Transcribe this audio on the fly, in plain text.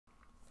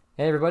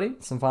Hey everybody,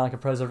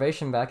 Symphonica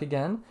Preservation back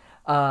again.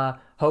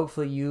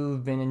 Hopefully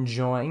you've been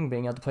enjoying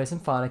being able to play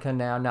Symphonica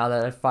now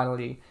that I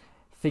finally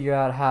figured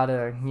out how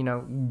to,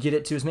 get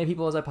it to as many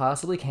people as I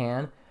possibly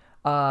can.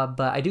 But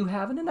I do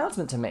have an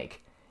announcement to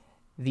make.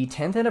 The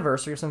 10th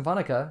anniversary of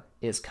Symphonica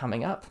is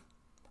coming up.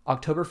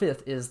 October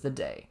 5th is the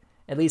day.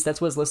 At least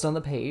that's what's listed on the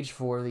page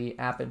for the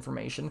app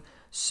information.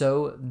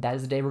 So that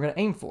is the day we're going to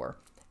aim for.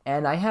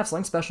 And I have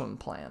something special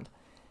planned.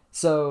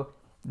 So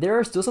there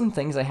are still some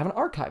things I haven't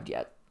archived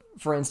yet.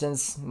 For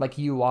instance, like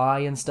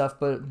UI and stuff,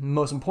 but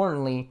most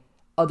importantly,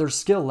 other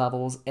skill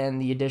levels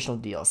and the additional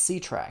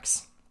DLC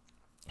tracks.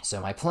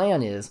 So my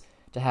plan is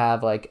to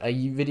have like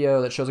a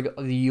video that shows like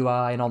the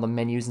UI and all the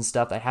menus and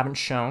stuff that I haven't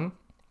shown,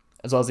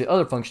 as well as the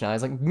other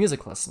functionalities like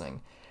music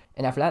listening.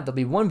 And after that, there'll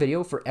be one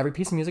video for every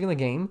piece of music in the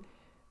game,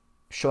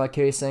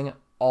 showcasing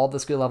all the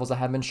skill levels that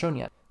haven't been shown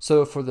yet.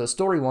 So for the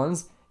story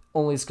ones,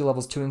 only skill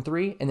levels 2 and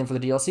 3, and then for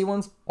the DLC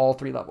ones, all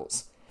 3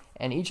 levels.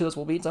 And each of those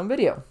will be its own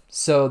video.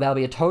 So that'll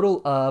be a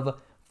total of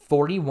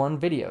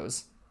 41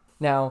 videos.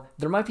 Now,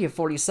 there might be a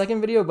 42nd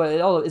video, but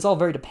it's all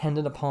very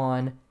dependent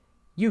upon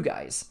you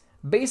guys.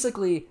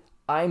 Basically,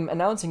 I'm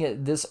announcing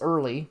it this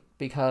early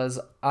because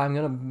I'm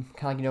gonna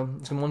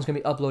one's gonna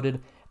be uploaded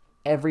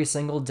every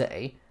single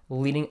day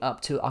leading up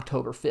to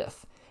October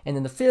 5th. And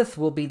then the 5th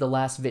will be the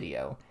last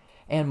video.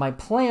 And my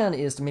plan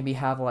is to maybe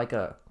have like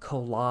a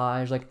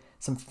collage, like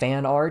some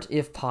fan art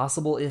if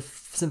possible,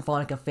 if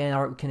Symphonica fan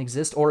art can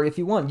exist, or if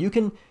you want, you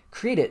can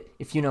create it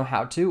if you know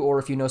how to, or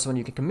if you know someone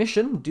you can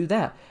commission, do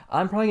that.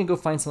 I'm probably gonna go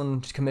find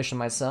someone to commission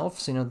myself,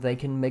 so they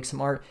can make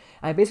some art.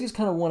 I basically just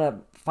kind of want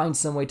to find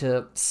some way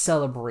to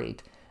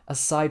celebrate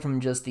aside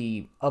from just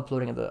the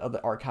uploading of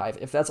the archive.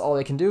 If that's all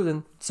they can do,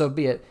 then so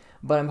be it.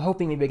 But I'm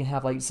hoping maybe I can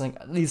have like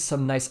at least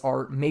some nice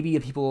art, maybe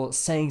people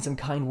saying some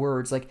kind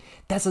words, like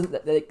and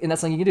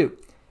that's something you can do.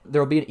 There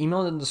will be an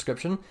email in the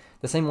description,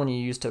 the same one you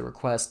used to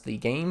request the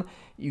game.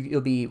 It'll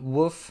be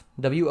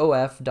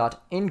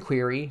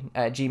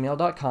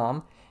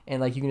woof.inquiry@gmail.com,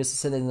 and like you can just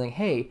send in like,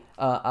 hey,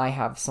 I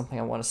have something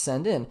I want to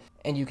send in,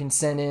 and you can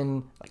send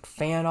in like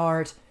fan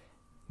art,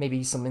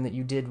 maybe something that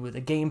you did with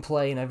a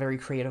gameplay in a very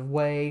creative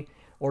way,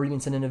 or you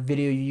can send in a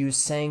video you use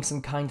saying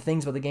some kind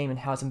things about the game and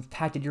how it's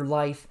impacted your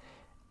life,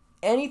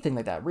 anything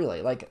like that.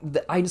 Really, like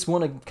I just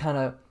want to kind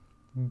of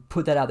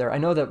put that out there. I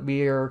know that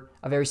we're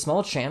a very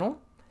small channel,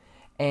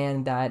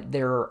 and that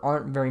there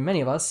aren't very many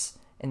of us,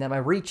 and that my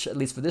reach, at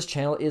least for this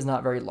channel, is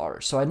not very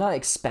large. So I'm not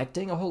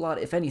expecting a whole lot,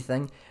 if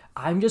anything.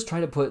 I'm just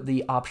trying to put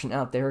the option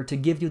out there to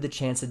give you the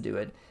chance to do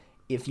it,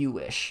 if you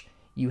wish.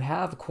 You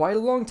have quite a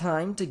long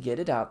time to get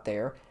it out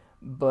there,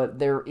 but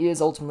there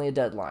is ultimately a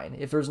deadline.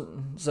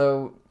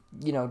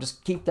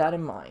 Just keep that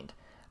in mind.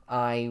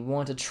 I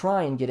want to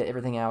try and get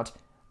everything out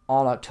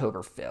on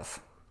October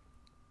 5th.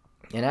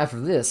 And after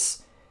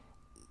this,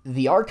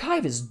 the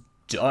archive is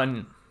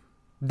done.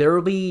 There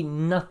will be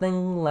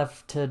nothing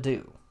left to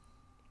do.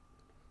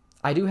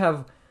 I do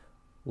have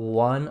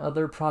one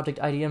other project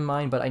idea in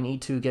mind, but I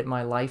need to get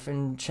my life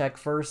in check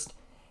first,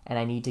 and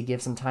I need to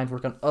give some time to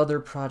work on other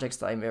projects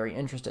that I'm very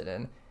interested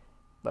in.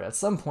 But at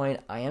some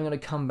point, I am going to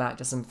come back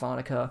to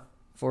Symphonica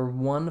for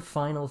one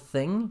final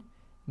thing,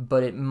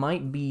 but it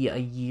might be a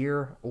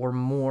year or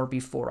more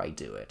before I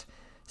do it.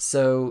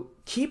 So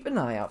keep an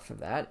eye out for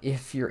that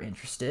if you're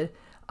interested.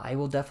 I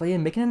will definitely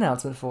make an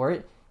announcement for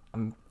it.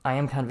 I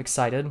am kind of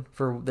excited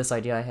for this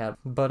idea I have,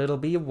 but it'll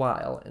be a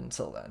while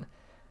until then.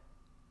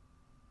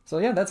 So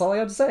yeah, that's all I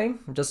have to say.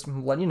 Just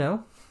letting you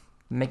know,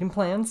 making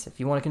plans. If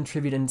you want to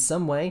contribute in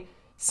some way,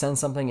 send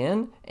something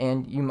in,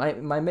 and you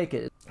might make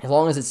it. As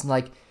long as it's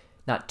like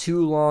not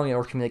too long,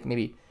 or can be like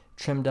maybe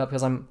trimmed up,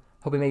 because I'm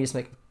hoping maybe just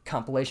make a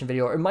compilation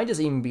video, or it might just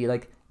even be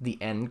like the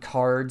end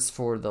cards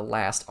for the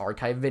last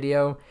archive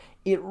video.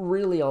 It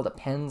really all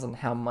depends on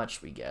how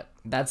much we get.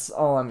 That's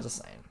all I'm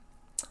just saying.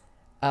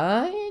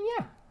 And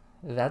yeah.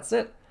 That's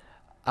it.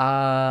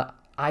 I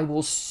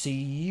will see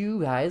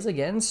you guys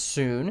again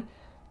soon.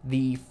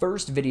 The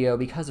first video,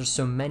 because there's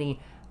so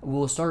many,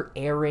 will start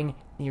airing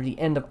near the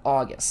end of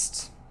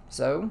August.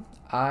 So,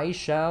 I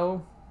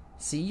shall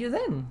see you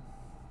then.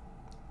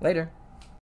 Later.